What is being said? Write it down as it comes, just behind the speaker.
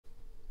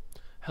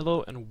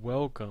Hello and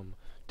welcome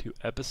to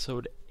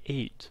episode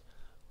 8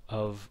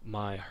 of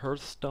my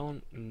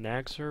Hearthstone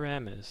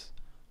Naxxramas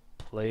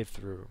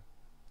playthrough.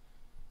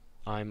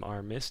 I'm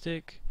our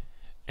Mystic,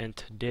 and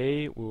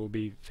today we will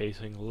be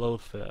facing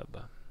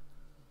Loatheb.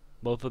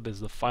 Loatheb is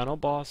the final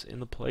boss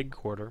in the Plague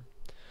Quarter,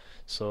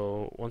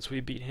 so once we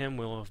beat him,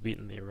 we'll have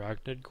beaten the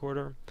Arachnid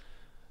Quarter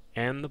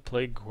and the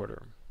Plague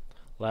Quarter.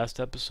 Last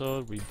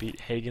episode, we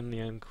beat Hagen the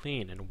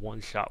Unclean in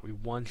one shot. We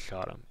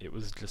one-shot him. It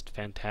was just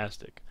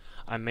fantastic.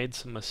 I made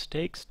some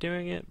mistakes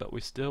doing it, but we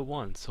still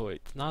won, so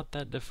it's not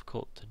that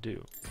difficult to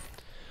do.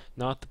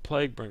 Not the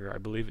Plaguebringer. I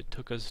believe it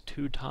took us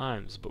 2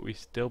 times, but we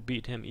still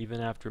beat him even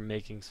after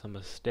making some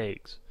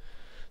mistakes.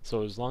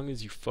 So as long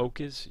as you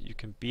focus, you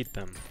can beat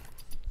them.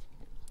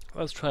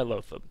 Let's try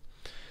Loatheb.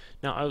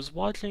 Now, I was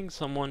watching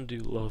someone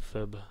do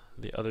Loatheb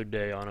the other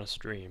day on a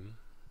stream,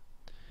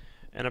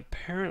 and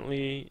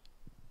apparently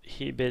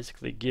he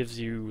basically gives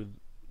you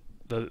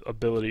the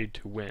ability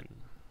to win,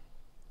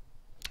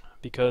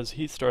 because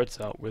he starts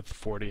out with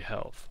 40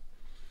 health,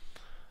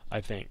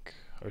 I think,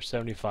 or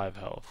 75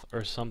 health,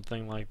 or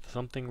something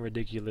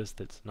ridiculous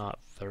that's not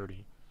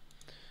 30.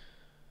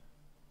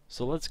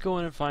 So let's go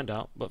in and find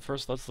out, but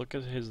first let's look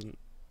at his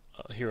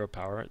hero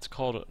power. It's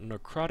called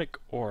Necrotic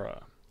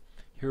Aura.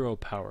 Hero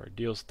power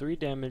deals 3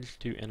 damage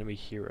to enemy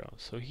hero,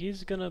 so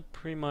he's gonna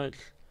pretty much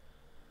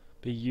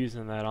be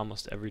using that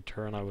almost every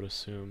turn, I would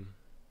assume.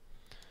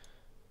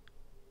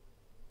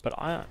 But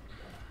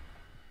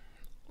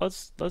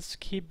let's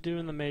keep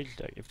doing the mage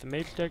deck. If the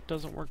mage deck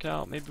doesn't work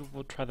out, maybe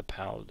we'll try the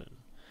paladin.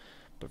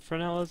 But for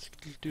now, let's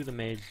just do the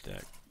mage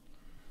deck.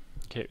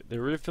 Okay,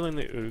 they're refilling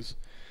the ooze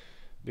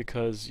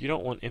because you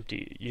don't want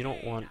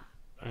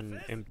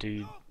an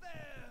empty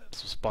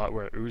spot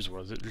where ooze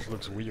was. It just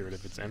looks weird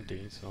if it's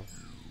empty. So,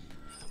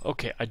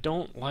 okay, I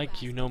don't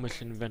like you, No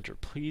Mission Inventor.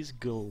 Please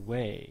go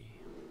away.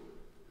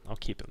 I'll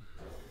keep him.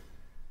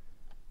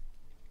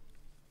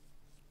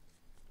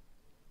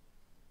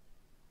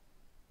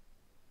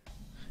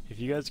 If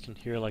you guys can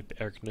hear like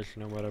the air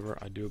conditioner or whatever,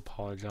 I do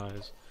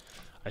apologize.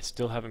 I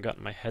still haven't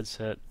gotten my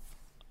headset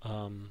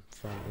from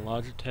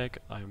Logitech.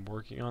 I'm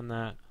working on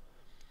that.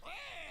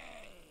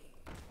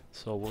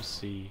 So we'll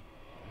see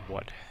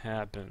what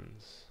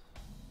happens.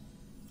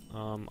 Do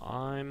I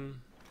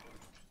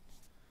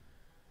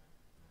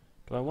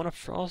want to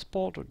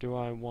Frostbolt or do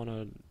I want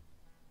to...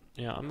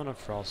 Yeah, I'm going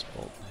to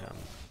Frostbolt him.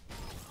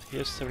 He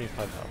has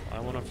 75 health.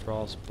 I want to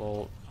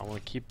Frostbolt. I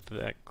want to keep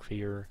that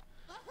clear.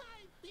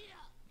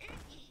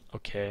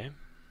 Okay.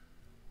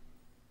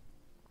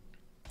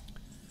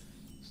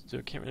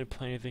 Still can't really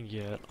play anything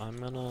yet. I'm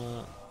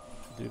gonna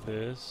do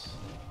this.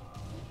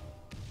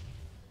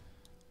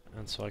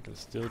 And so I can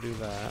still do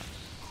that.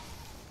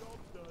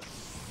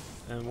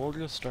 And we'll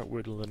just start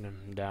whittling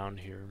him down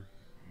here.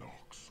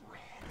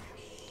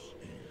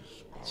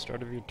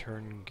 Start of your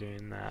turn,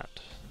 gain that.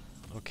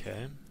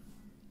 Okay.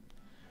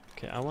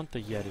 Okay, I want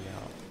the Yeti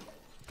out.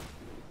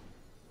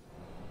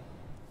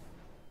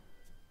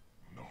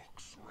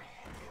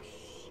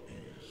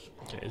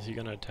 Okay, is he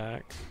gonna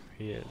attack?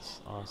 He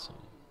is. Awesome.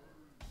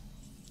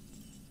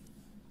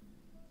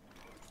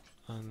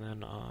 And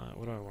then,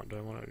 what do I want? Do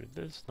I want to do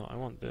this? No, I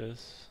want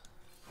this.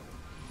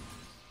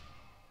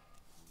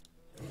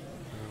 And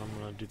I'm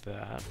gonna do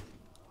that.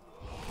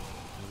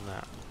 And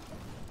that.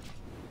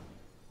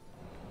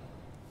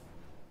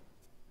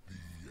 The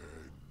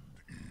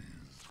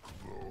end is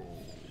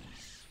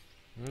close.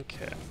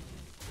 Okay.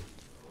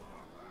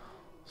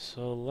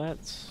 So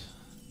let's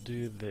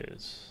do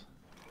this.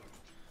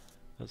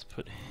 Let's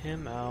put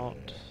him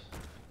out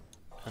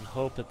and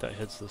hope that that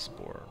hits the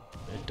spore.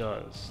 It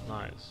does.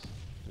 Nice.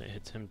 And it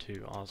hits him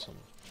too. Awesome.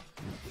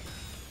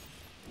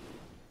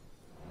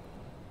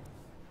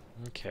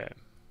 Okay.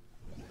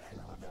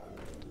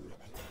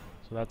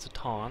 So that's a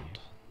taunt.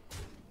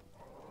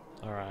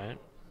 Alright.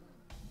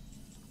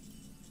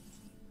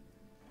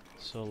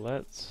 So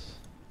let's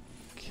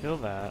kill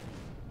that.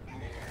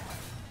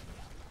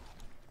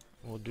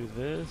 We'll do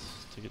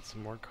this to get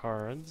some more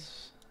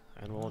cards.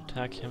 And we'll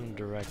attack him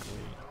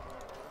directly.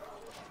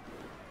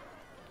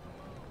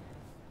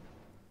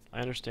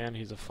 I understand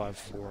he's a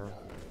 5/4.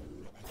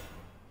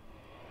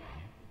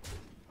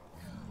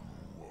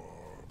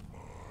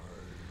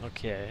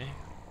 Okay.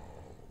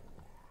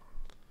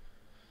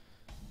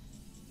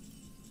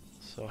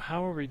 So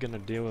how are we gonna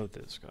deal with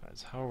this,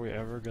 guys? How are we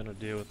ever gonna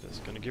deal with this?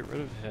 Gonna get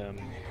rid of him.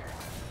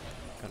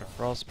 Gonna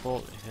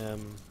Frostbolt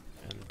him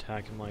and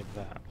attack him like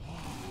that.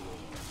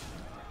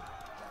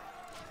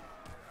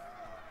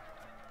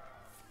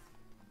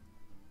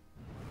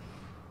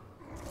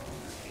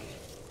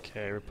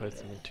 Okay,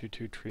 replacing the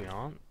 2/2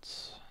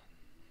 Treants.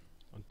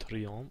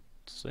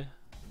 Treants.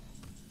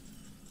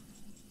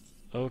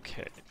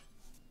 Okay.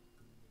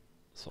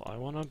 So I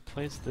want to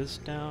place this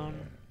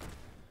down.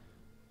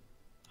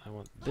 I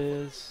want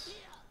this.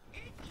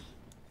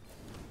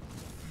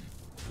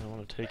 I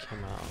want to take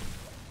him out.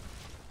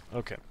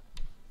 Okay.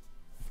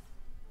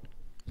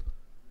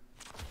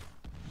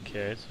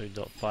 Okay, so he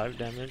dealt 5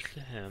 damage to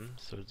him,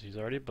 so he's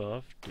already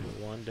buffed. Do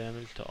 1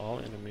 damage to all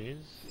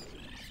enemies.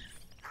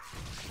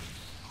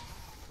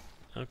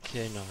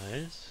 Okay,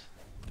 nice.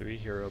 3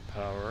 hero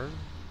power.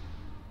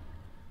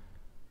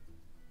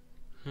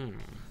 So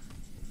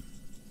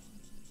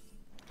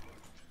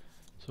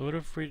what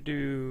if we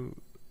do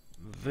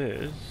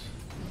this?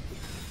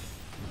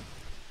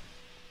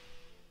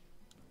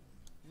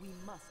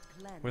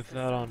 With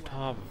that on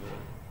top of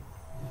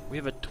it. We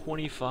have a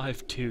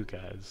 25-2,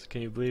 guys.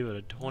 Can you believe it?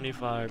 A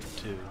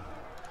 25-2.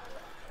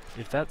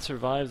 If that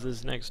survives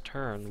this next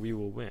turn, we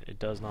will win. It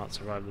does not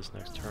survive this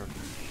next turn.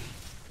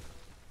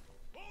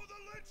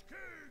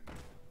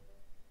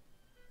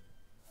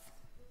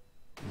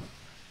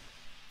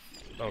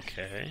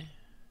 Okay.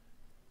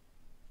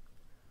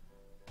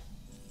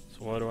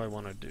 So what do I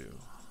want to do?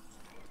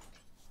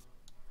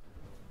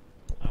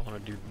 I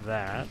want to do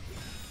that.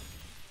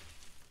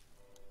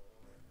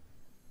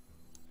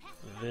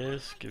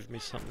 This gives me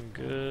something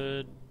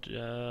good.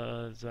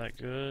 Is that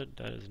good?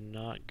 That is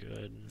not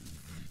good.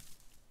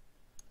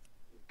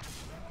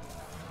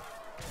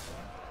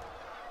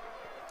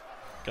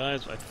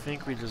 Guys, I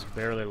think we just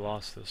barely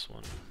lost this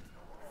one.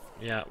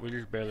 Yeah, we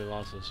just barely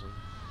lost this one.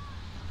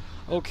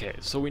 Okay,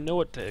 so we know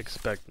what to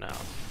expect now.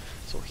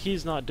 So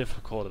he's not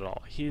difficult at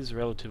all. He's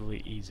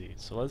relatively easy.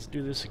 So let's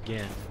do this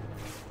again.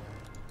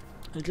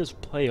 And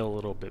just play a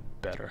little bit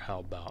better, how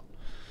about?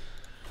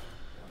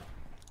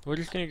 We're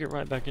just gonna get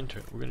right back into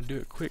it. We're gonna do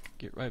it quick,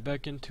 get right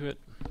back into it.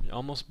 We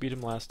almost beat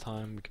him last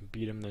time, we can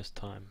beat him this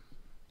time.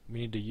 We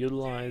need to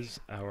utilize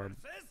our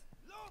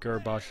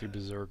Garbashi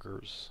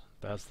Berserkers.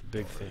 That's the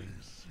big thing.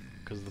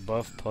 Because the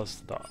buff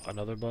plus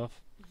another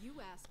buff.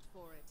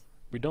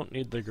 We don't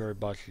need the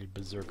Garbashi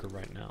Berserker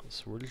right now,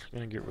 so we're just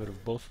gonna get rid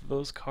of both of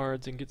those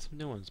cards and get some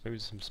new ones. Maybe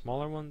some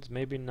smaller ones,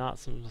 maybe not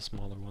some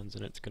smaller ones,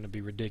 and it's gonna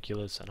be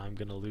ridiculous and I'm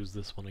gonna lose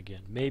this one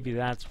again. Maybe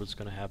that's what's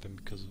gonna happen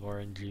because of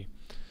RNG.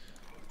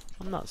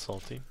 I'm not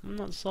salty. I'm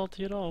not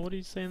salty at all. What are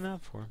you saying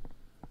that for?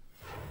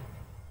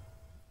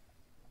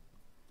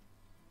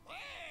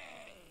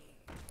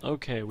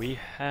 Okay, we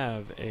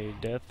have a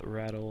Death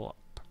Rattle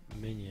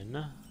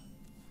minion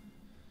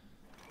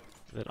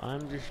that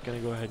I'm just gonna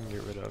go ahead and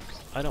get rid of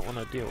because I don't want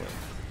to deal with.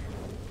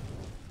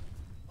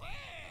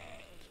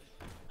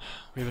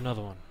 We have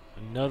another one.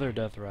 Another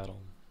Death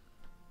Rattle.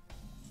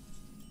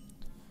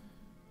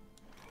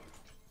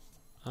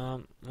 I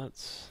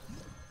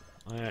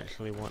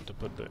actually want to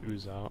put the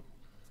ooze out.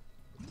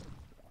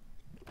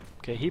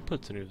 Okay, he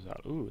puts an ooze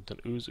out. Ooh, it's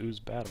an ooze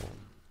battle.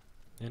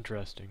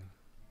 Interesting.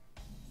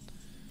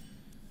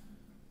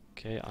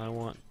 Okay, I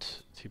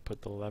want to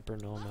put the leper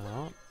gnome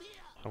out.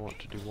 I want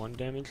to do 1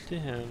 damage to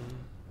him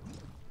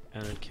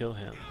and then kill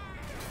him.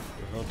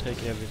 So he'll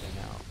take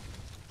everything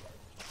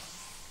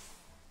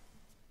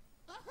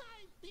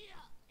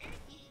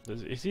out.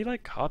 Is he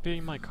like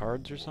copying my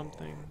cards or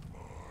something?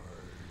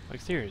 Like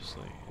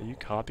seriously, are you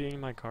copying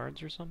my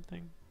cards or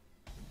something?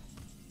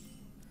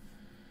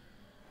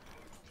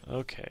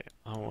 Okay,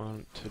 I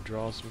want to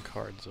draw some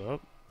cards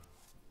up.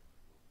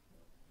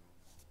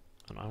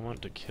 And I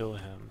want to kill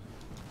him.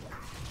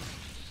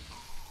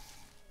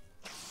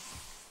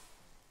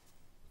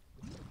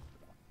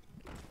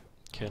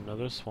 Okay,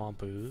 another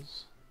swamp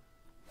ooze.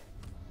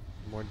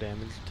 More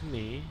damage to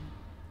me.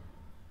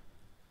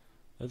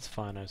 That's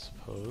fine, I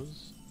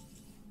suppose.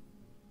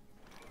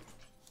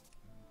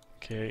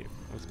 Okay,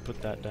 let's put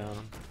that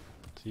down.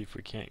 See if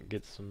we can't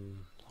get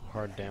some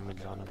hard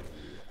damage on him.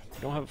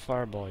 We don't have a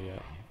fireball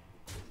yet.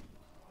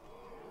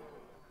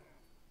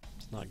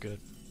 It's not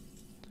good.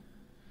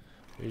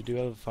 We do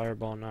have a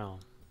fireball now.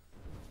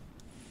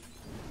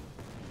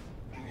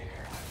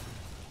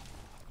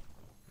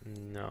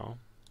 No.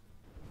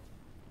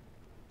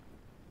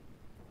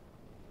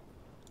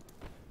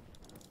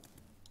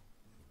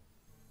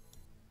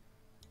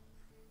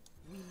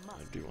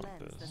 I do want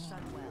this.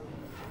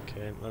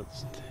 Okay,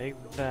 let's take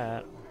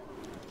that.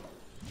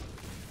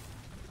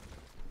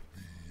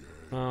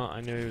 Oh,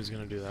 I knew he was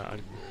going to do that.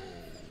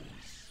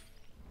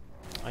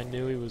 I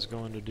knew he was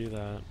going to do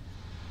that.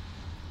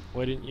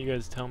 Why didn't you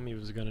guys tell me he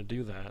was going to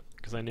do that?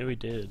 Because I knew he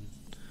did.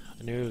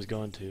 I knew he was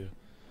going to.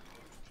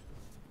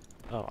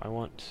 Oh, I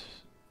want...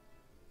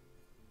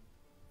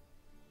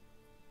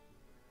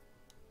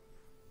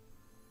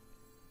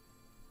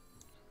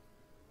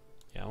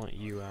 Yeah, I want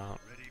you out.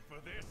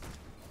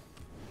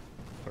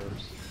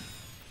 First.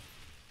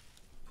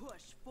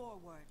 Push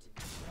forward.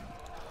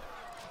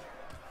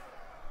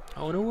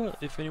 I wonder what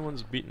if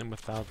anyone's beaten him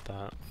without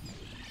that.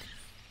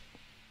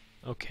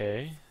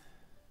 Okay.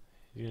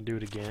 You gonna do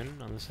it again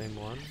on the same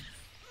one?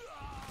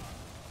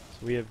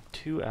 So we have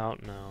 2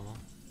 out now.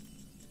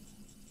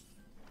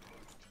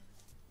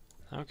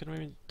 How can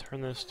we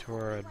turn this to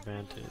our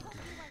advantage?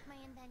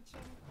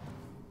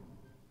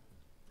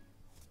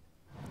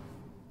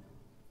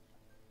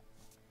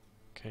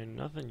 Okay,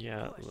 nothing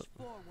yet.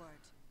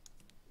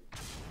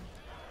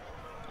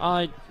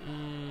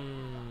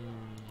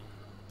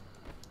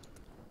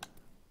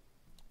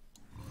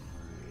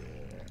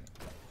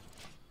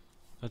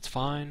 That's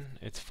fine,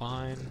 it's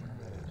fine,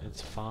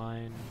 it's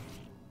fine.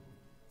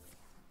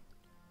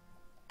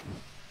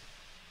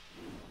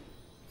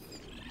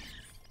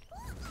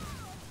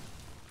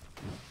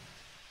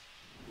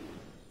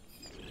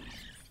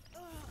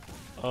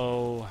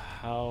 Oh,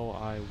 how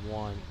I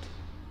want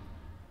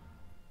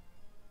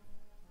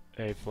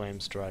a flame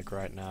strike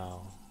right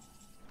now.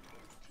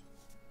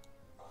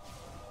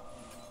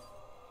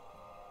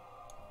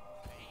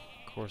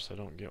 Of course I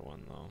don't get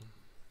one though.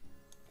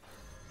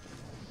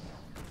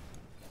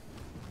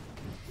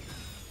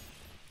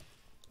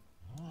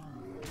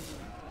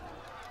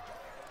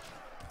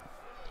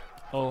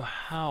 Oh,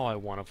 how I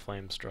want a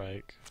flame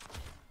strike.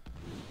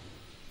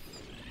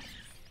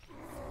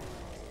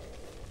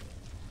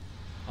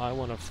 I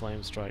want a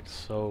flame strike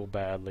so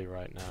badly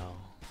right now.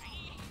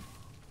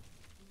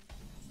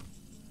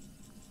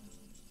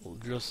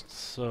 Just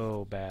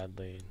so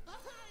badly.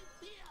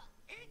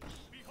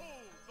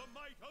 Behold the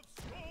might of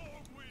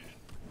Stormwind!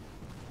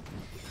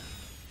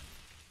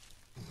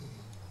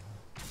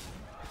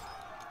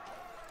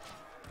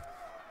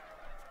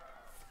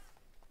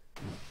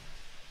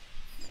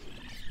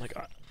 Like,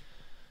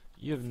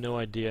 you have no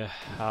idea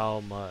how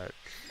much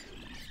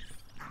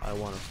I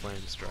want a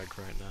flame strike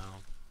right now.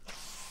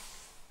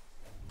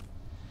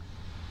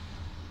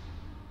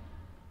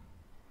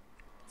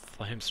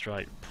 Flame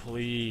strike,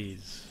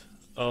 please.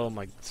 Oh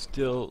my,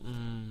 still,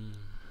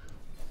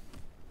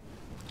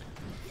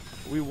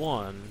 we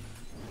won.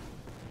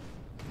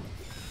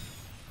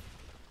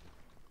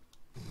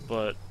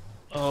 But,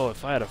 oh,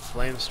 if I had a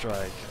flame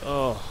strike,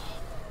 oh.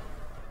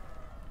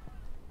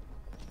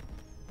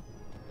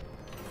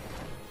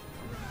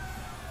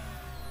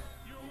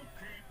 You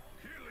keep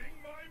killing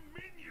my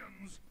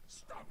minions!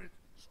 Stop it!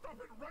 Stop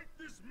it right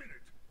this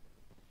minute!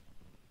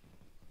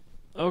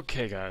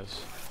 Okay,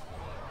 guys.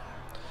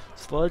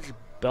 Sludge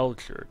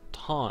Belcher,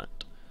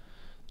 Taunt,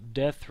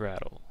 Death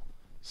Rattle.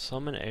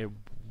 Summon a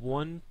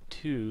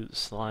 1/2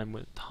 slime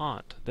with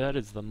Taunt. That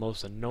is the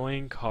most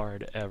annoying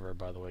card ever,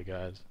 by the way,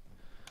 guys.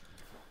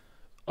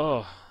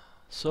 Oh,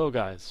 so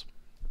guys,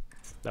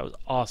 that was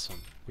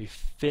awesome. We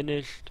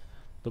finished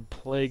the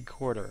Plague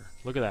Quarter.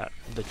 Look at that.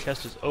 The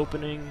chest is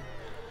opening,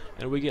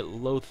 and we get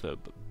Loatheb,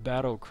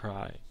 Battle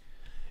Cry.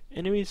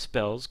 Enemy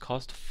spells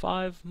cost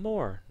 5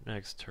 more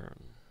next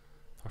turn.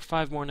 Or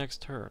 5 more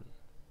next turn.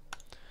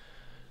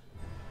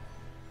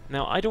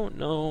 Now, I don't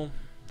know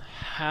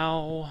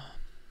how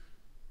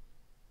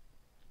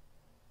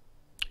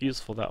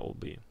useful that will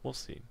be. We'll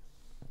see.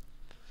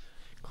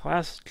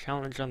 Class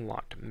challenge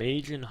unlocked.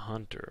 Mage and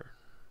Hunter.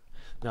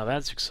 Now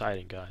that's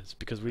exciting, guys,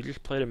 because we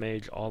just played a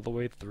mage all the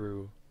way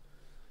through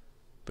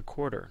the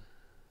quarter.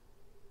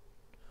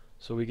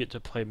 So we get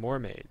to play more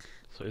mage.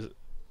 So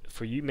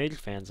for you mage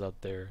fans out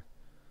there,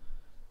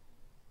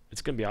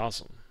 it's going to be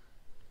awesome.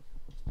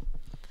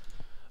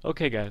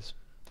 Okay, guys.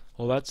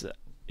 Well, that's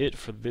it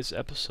for this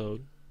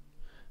episode.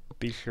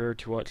 Be sure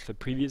to watch the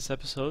previous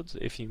episodes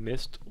if you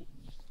missed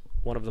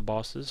one of the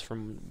bosses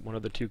from one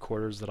of the 2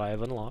 quarters that I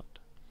have unlocked,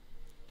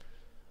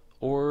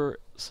 or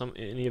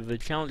any of the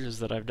challenges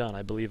that I've done.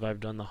 I believe I've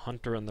done the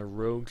Hunter and the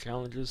Rogue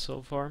challenges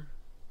so far.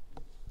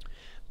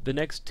 The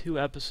next 2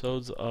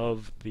 episodes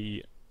of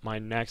my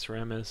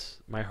Naxxramas,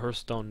 my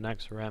Hearthstone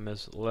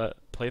Naxxramas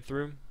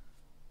playthrough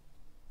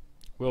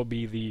will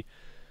be the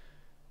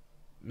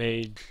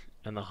Mage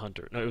and the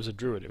Hunter. No, it was a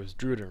Druid. It was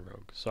Druid and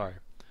Rogue. Sorry.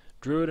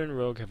 Druid and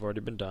Rogue have already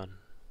been done.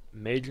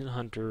 Mage and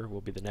Hunter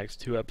will be the next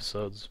 2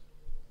 episodes.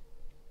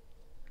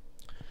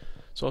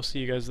 So I'll see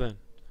you guys then.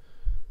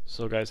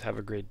 So guys, have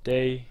a great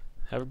day,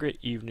 have a great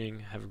evening,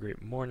 have a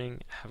great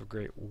morning, have a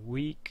great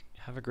week,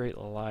 have a great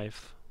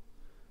life.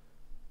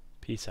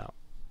 Peace out.